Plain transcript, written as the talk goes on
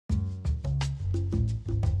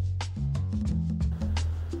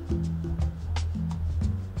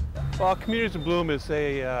Well, Communities in Bloom is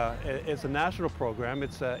a national program.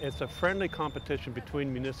 It's a friendly competition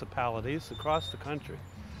between municipalities across the country.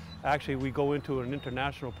 Actually, we go into an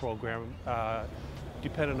international program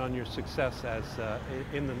depending on your success as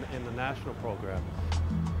in the national program.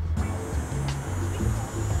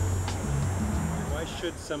 Why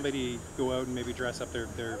should somebody go out and maybe dress up their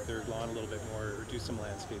lawn a little bit more or do some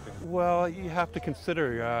landscaping? Well, you have to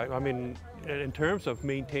consider, I mean, in terms of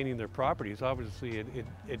maintaining their properties, obviously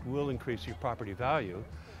it will increase your property value.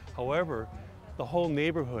 However, the whole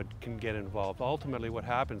neighborhood can get involved. Ultimately what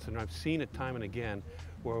happens, and I've seen it time and again,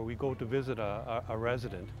 where we go to visit a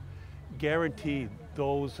resident, guaranteed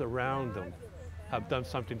those around them have done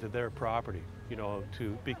something to their property, you know,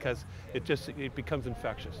 because it becomes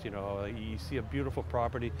infectious. You know, you see a beautiful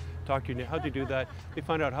property, talk to you, how do you do that? They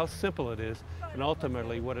find out how simple it is, and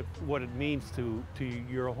ultimately what it means to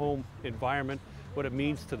your home environment, what it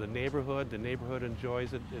means to the neighborhood. The neighborhood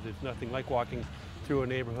enjoys it. It is nothing like walking through a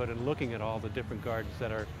neighborhood and looking at all the different gardens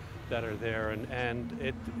that are there,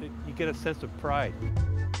 and you get a sense of pride.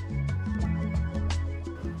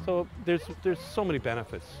 So there's so many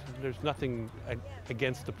benefits. There's nothing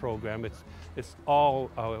against the program. It's all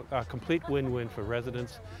a complete win-win for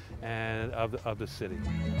residents and of the city.